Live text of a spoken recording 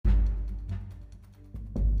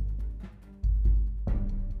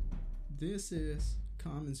This is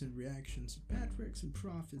Comments and Reactions, Patriarchs and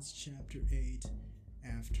Prophets, Chapter 8,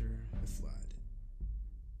 After the Flood.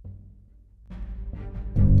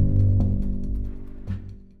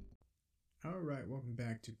 Alright, welcome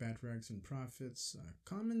back to Patriarchs and Prophets,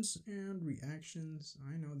 Comments and Reactions.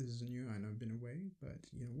 I know this is new, I know I've been away, but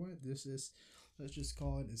you know what? Let's just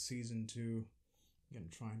call it a season 2. I'm going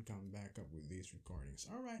to try and come back up with these recordings.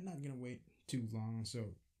 Alright, not going to wait too long, so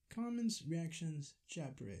Comments, Reactions,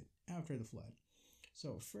 Chapter 8, After the Flood.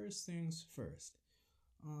 So first things first,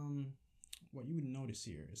 what you would notice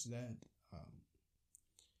here is that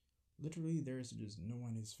literally there's just no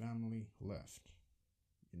one in his family left.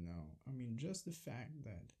 You know, I mean, just the fact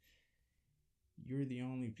that you're the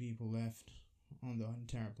only people left on the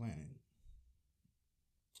entire planet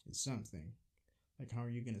is something. Like, how are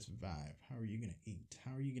you gonna survive? How are you gonna eat?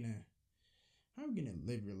 How are you gonna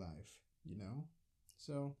live your life? You know.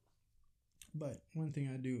 So, but one thing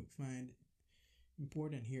I do find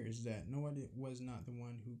important here is that Noah was not the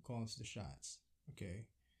one who calls the shots. Okay,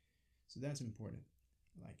 so that's important.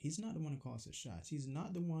 Like, he's not the one who calls the shots. He's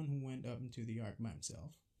not the one who went up into the ark by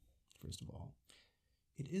himself. First of all,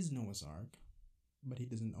 it is Noah's ark, but he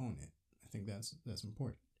doesn't own it. I think that's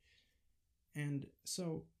important. And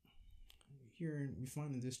so here we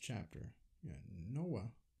find in this chapter,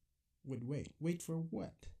 Noah would wait. Wait for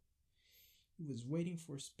what? He was waiting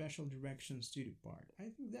for special directions to depart. I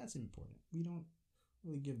think that's important. We don't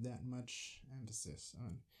really give that much emphasis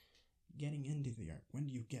on getting into the ark. When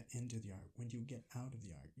do you get into the ark? When do you get out of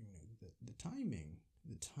the ark? You know, the timing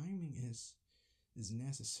is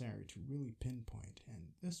necessary to really pinpoint,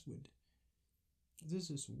 and this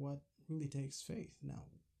is what really takes faith. Now,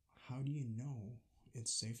 how do you know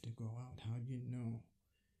it's safe to go out? How do you know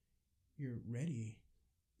you're ready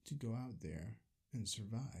to go out there and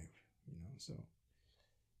survive? You know, so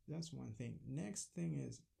that's one thing. Next thing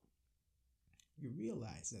is, you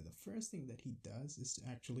realize that the first thing that he does is to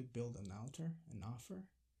actually build an altar, an offer.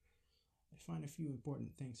 I find a few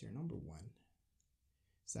important things here. Number one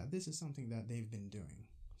is that this is something that they've been doing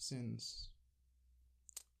since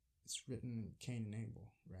it's written in Cain and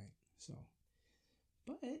Abel, right? So,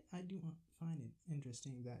 but I do find it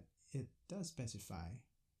interesting that it does specify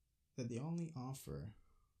that they only offer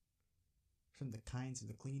from the kinds of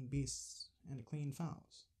the clean beasts and the clean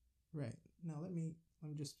fowls. Right. Now let me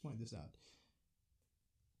just point this out.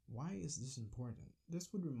 Why is this important? This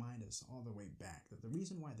would remind us all the way back that the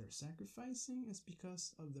reason why they're sacrificing is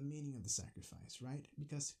because of the meaning of the sacrifice, right?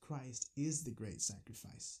 Because Christ is the great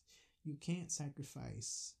sacrifice. You can't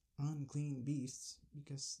sacrifice unclean beasts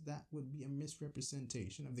because that would be a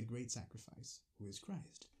misrepresentation of the great sacrifice, who is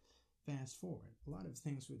Christ. Fast forward, a lot of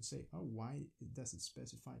things would say, oh, why does it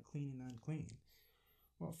specify clean and unclean?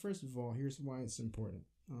 Well, first of all, here's why it's important.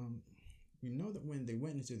 We know that when they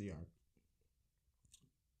went into the ark,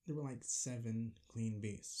 there were like 7 clean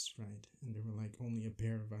beasts, right? And there were like only a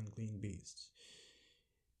pair of unclean beasts.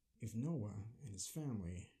 If Noah and his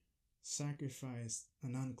family sacrificed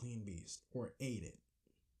an unclean beast or ate it,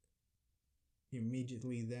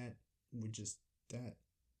 immediately that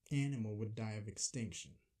animal would die of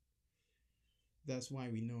extinction. That's why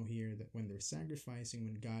we know here that when they're sacrificing,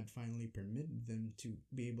 when God finally permitted them to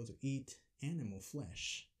be able to eat animal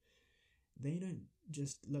flesh, they don't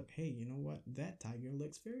just look, hey, you know what? That tiger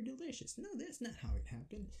looks very delicious. No, that's not how it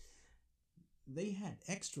happened. They had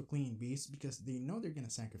extra clean beasts because they know they're going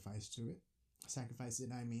to sacrifice the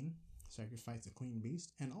clean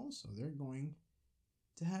beast. And also they're going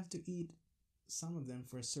to have to eat some of them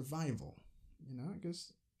for survival, you know,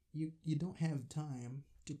 because you don't have time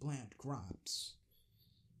to plant crops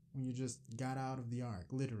when you just got out of the ark,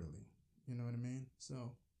 literally. You know what I mean?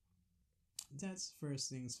 So that's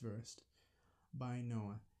first things first by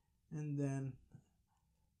Noah. And then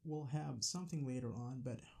we'll have something later on.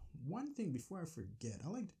 But one thing before I forget, I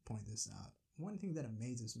like to point this out. One thing that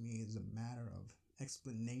amazes me is a matter of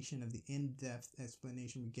explanation, of the in-depth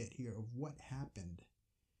explanation we get here of what happened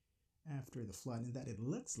after the flood, and that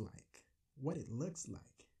what it looks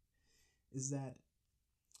like is that,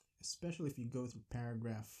 especially if you go through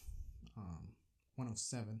paragraph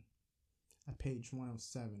 107, at page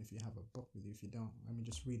 107, if you have a book with you. If you don't, let me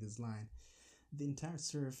just read this line. The entire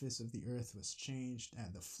surface of the earth was changed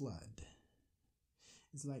at the flood.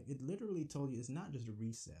 It's like it literally told you it's not just a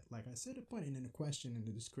reset. Like I said, I put it in a question in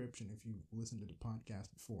the description if you listened to the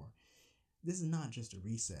podcast before. This is not just a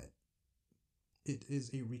reset. It is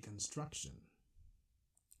a reconstruction.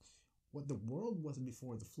 What the world was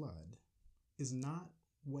before the flood is not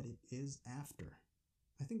what it is after.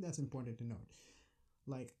 I think that's important to note.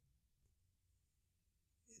 Like,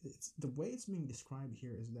 it's the way it's being described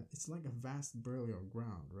here is that it's like a vast burial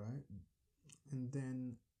ground, right? And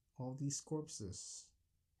then all these corpses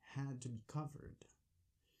had to be covered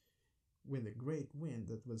with a great wind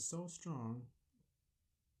that was so strong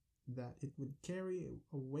that it would carry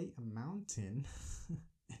away a mountain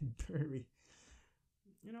and bury,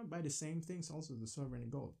 by the same things also the silver and the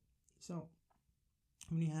gold. So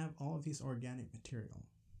when you have all of these organic material,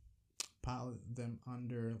 pile them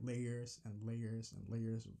under layers and layers and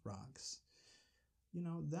layers of rocks,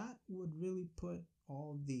 that would really put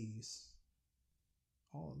all these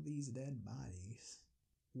dead bodies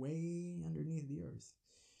way underneath the earth.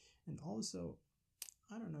 And also,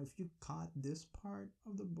 I don't know if you caught this part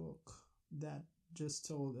of the book that just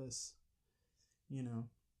told us,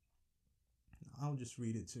 I'll just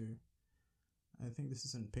read it too. I think this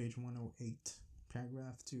is on page 108,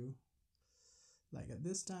 paragraph 2. Like, at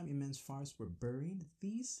this time, immense forests were buried.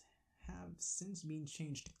 These have since been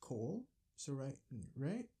changed to coal. So,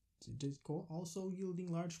 right? So it is coal, also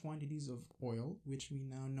yielding large quantities of oil, which we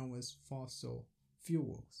now know as fossil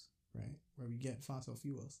fuels, right? Where we get fossil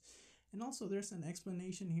fuels. And also, there's an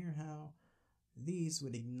explanation here how these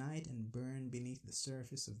would ignite and burn beneath the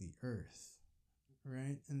surface of the earth,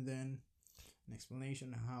 right? And then an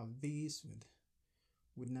explanation of how these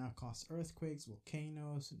would now cause earthquakes,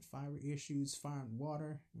 volcanoes, and fire issues, fire and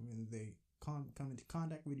water. When they come into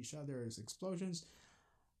contact with each other as explosions.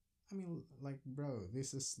 I mean, like, bro,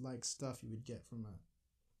 this is like stuff you would get from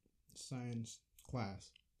a science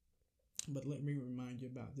class. But let me remind you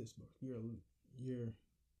about this book. You're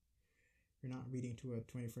not reading to a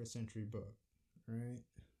 21st century book, right?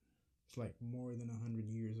 It's like more than 100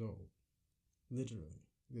 years old. Literally,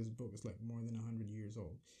 this book is like more than 100 years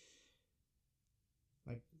old.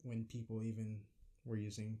 Like when people even were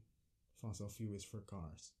using fossil fuels for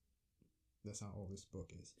cars. That's how old this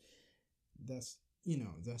book is. That's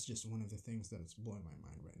just one of the things that's blowing my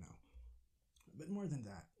mind right now. But more than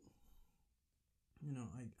that,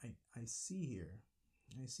 I see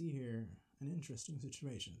here an interesting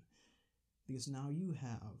situation, because now you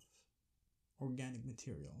have organic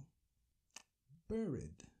material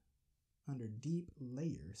buried under deep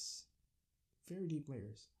layers, very deep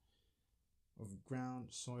layers of ground,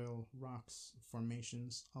 soil, rocks,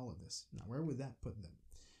 formations, all of this. Now, where would that put them?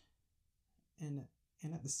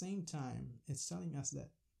 And at the same time, it's telling us that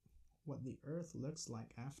what the earth looks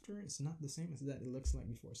like after is not the same as that it looks like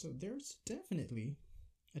before. So there's definitely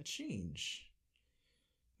a change.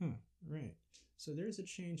 Right. So there's a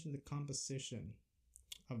change in the composition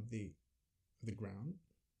of the ground,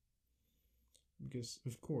 because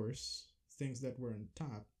of course things that were on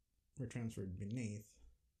top were transferred beneath,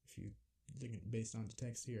 if you look at based on the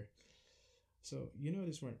text here. So you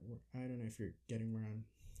notice where I don't know if you're getting where I'm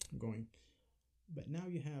going, but now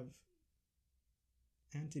you have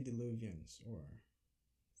antediluvians, or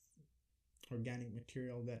organic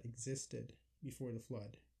material that existed before the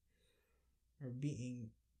flood, are being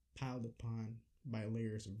piled upon by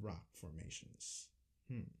layers of rock formations.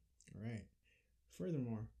 All right.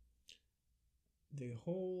 Furthermore, the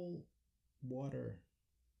whole water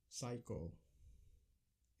cycle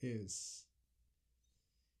is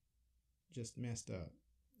just messed up,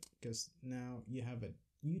 because now you have a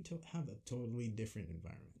totally different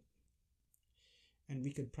environment. And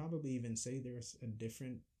we could probably even say there's a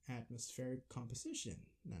different atmospheric composition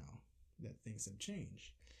now that things have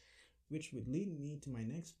changed, which would lead me to my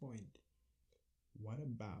next point. What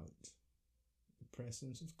about the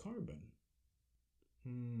presence of carbon?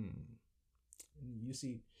 You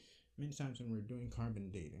see, many times when we're doing carbon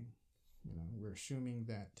dating, we're assuming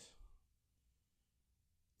that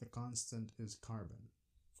the constant is carbon.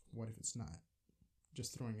 What if it's not?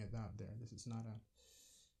 Just throwing it out there. This is not a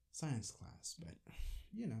science class, but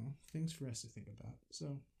things for us to think about.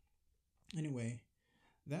 So anyway,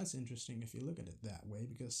 that's interesting if you look at it that way,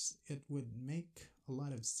 because it would make a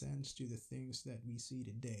lot of sense to the things that we see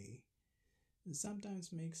today. It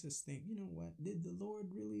sometimes makes us think, what, did the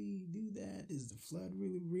Lord really do that? Is the flood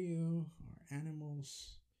really real? Are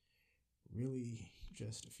animals really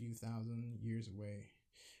just a few thousand years away?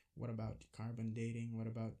 What about carbon dating? What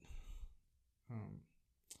about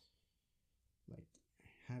like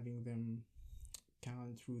having them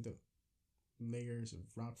count through the layers of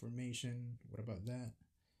rock formation? What about that?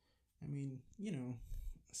 I mean,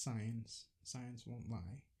 science won't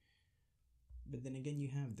lie. But then again, you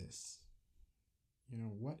have this.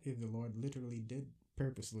 What if the Lord literally did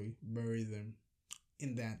purposely bury them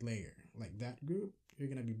in that layer? Like that group, you're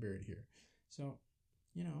going to be buried here. So,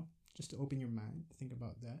 just to open your mind, think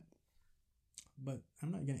about that. But I'm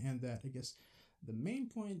not going to end that. I guess the main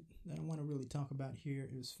point that I want to really talk about here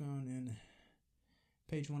is found in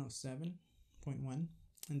Page 107.1.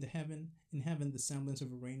 In heaven, the semblance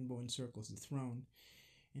of a rainbow encircles the throne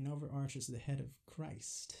and overarches the head of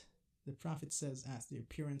Christ. The prophet says, as the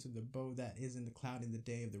appearance of the bow that is in the cloud in the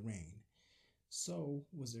day of the rain, so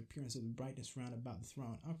was the appearance of the brightness round about the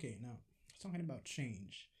throne. Okay, now, talking about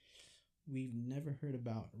change. We've never heard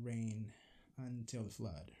about rain until the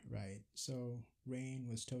flood, right? So, rain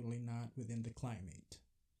was totally not within the climate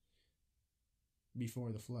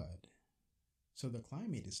before the flood. So, the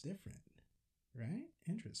climate is different, right?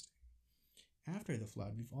 Interesting. After the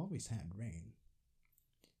flood, we've always had rain,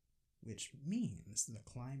 which means the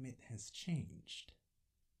climate has changed.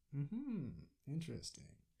 Interesting.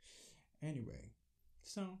 Anyway,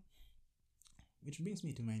 so, which brings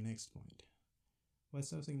me to my next point. What's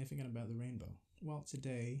so significant about the rainbow? Well,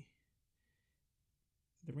 today,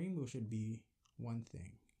 the rainbow should be one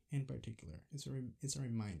thing in particular. It's a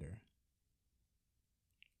reminder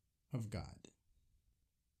of God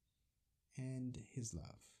and His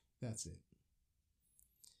love. That's it.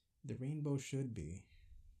 The rainbow should be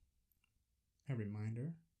a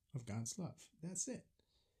reminder of God's love. That's it.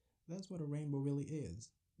 That's what a rainbow really is.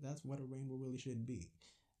 That's what a rainbow really should be.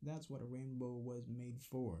 That's what a rainbow was made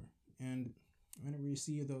for. And whenever you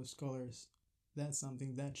see those colors, that's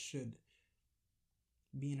something that should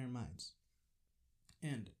be in our minds.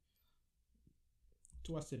 And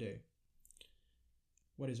to us today,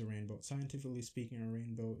 what is a rainbow? Scientifically speaking, a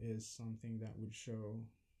rainbow is something that would show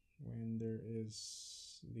when there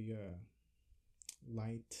is the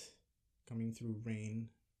light coming through rain,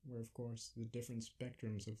 where of course the different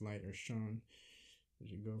spectrums of light are shown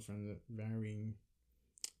as you go from the varying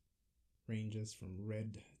ranges from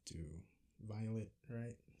red to violet,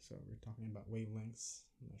 right? So we're talking about wavelengths.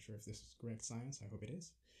 I'm not sure if this is correct science. I hope it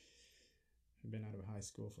is. I've been out of high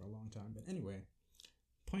school for a long time. But anyway,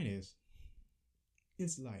 point is,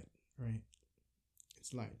 it's light, right?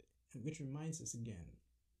 It's light. Which reminds us again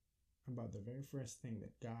about the very first thing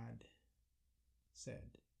that God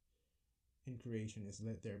said in creation is,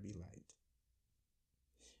 let there be light.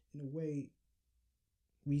 In a way,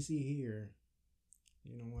 we see here,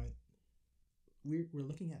 you know what? We're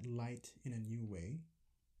looking at light in a new way.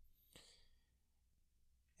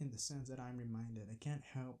 In the sense that I'm reminded, I can't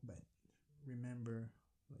help but remember,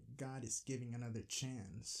 like, God is giving another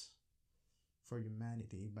chance for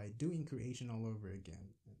humanity by doing creation all over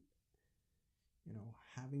again. You know,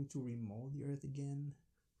 having to remold the earth again,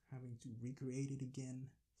 having to recreate it again.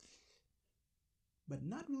 But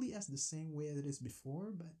not really as the same way that it is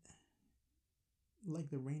before, but like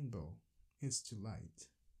the rainbow is to light.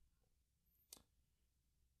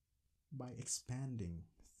 By expanding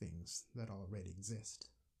things that already exist.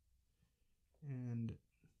 And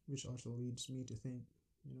which also leads me to think,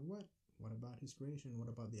 you know what? What about His creation? What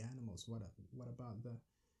about the animals? What about the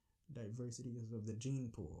diversities of the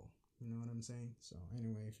gene pool? You know what I'm saying? So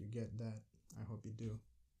anyway, if you get that, I hope you do.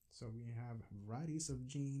 So we have varieties of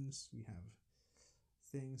genes. We have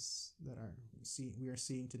things that we are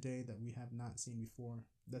seeing today that we have not seen before.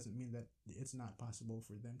 Doesn't mean that it's not possible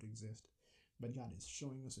for them to exist. But God is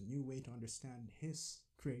showing us a new way to understand His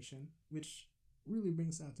creation, which really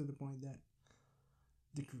brings out to the point that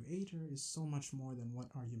the Creator is so much more than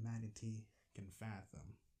what our humanity can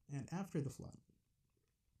fathom. And after the flood,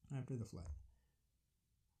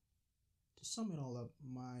 to sum it all up,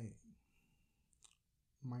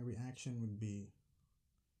 my reaction would be,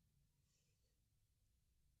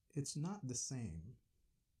 it's not the same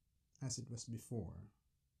as it was before,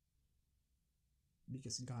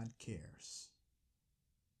 because God cares.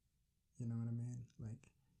 You know what I mean? Like,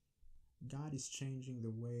 God is changing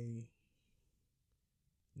the way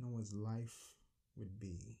Noah's life would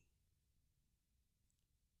be,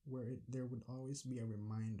 where there would always be a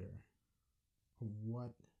reminder of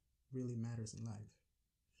what really matters in life.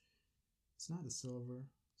 It's not the silver,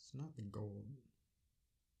 it's not the gold,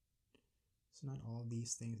 it's not all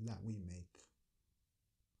these things that we make.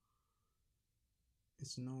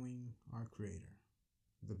 It's knowing our Creator,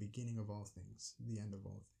 the beginning of all things, the end of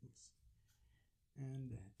all things.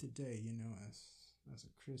 And today, you know, as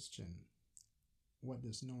a Christian, what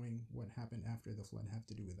does knowing what happened after the flood have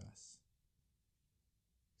to do with us?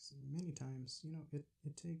 So many times, you know,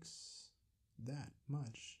 it takes that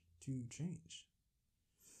much to change.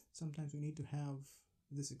 Sometimes we need to have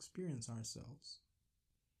this experience ourselves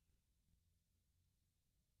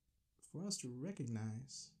for us to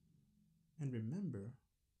recognize and remember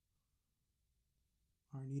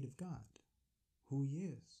our need of God, who He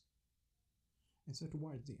is. And so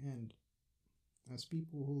towards the end, as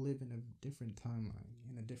people who live in a different timeline,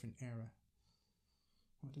 in a different era,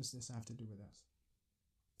 what does this have to do with us?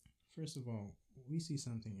 First of all, we see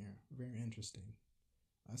something here very interesting.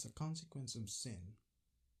 as a consequence of sin,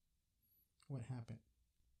 what happened?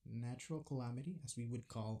 Natural calamity, as we would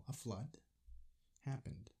call a flood,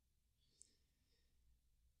 happened.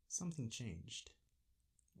 Something changed.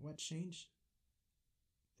 What changed?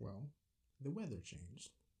 Well, the weather changed.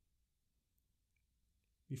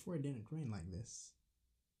 Before it didn't rain like this,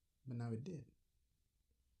 but now it did.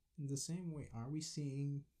 In the same way, are we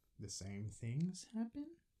seeing the same things happen?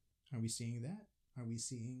 Are we seeing that? Are we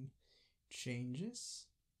seeing changes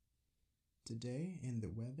today in the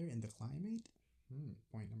weather, in the climate?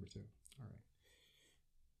 Point number 2. All right.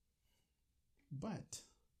 But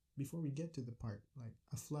before we get to the part, like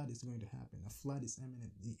a flood is going to happen, a flood is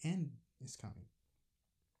imminent, the end is coming.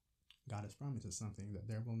 God has promised us something, that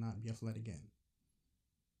there will not be a flood again.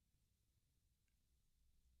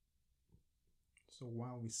 So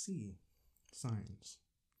while we see signs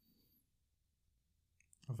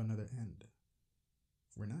of another end,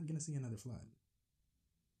 we're not going to see another flood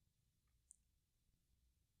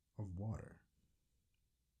of water.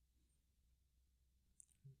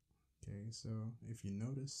 Okay, so if you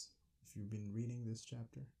notice, if you've been reading this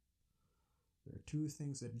chapter, there are 2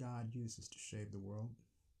 things that God uses to shape the world.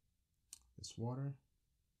 It's water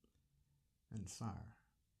and fire.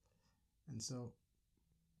 And so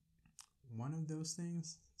one of those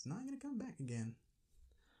things is not going to come back again.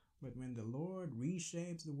 But when the Lord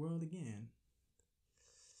reshapes the world again,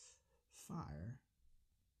 fire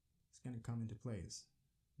is going to come into place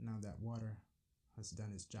now that water has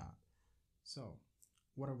done its job. So,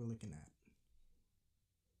 what are we looking at?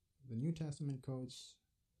 The New Testament quotes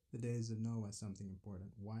the days of Noah as something important.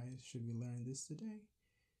 Why should we learn this today?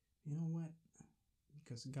 You know what?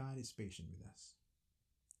 Because God is patient with us.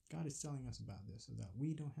 God is telling us about this so that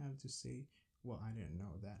we don't have to say, well, I didn't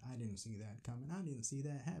know that. I didn't see that coming. I didn't see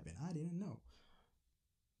that happen. I didn't know.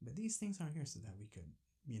 But these things are here so that we could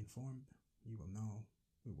be informed. You will know.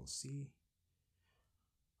 We will see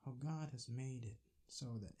how God has made it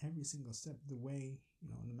so that every single step of the way,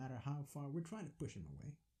 no matter how far we're trying to push him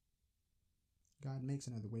away, God makes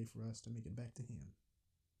another way for us to make it back to him.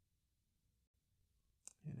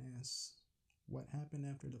 And as what happened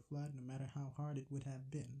after the flood, no matter how hard it would have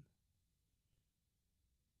been,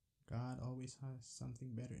 God always has something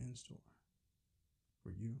better in store for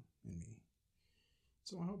you and me.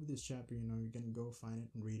 So I hope this chapter, you're going to go find it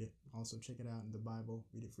and read it. Also check it out in the Bible,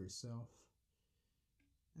 read it for yourself,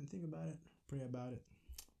 and think about it, pray about it.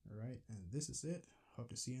 All right, and this is it. Hope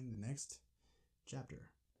to see you in the next chapter.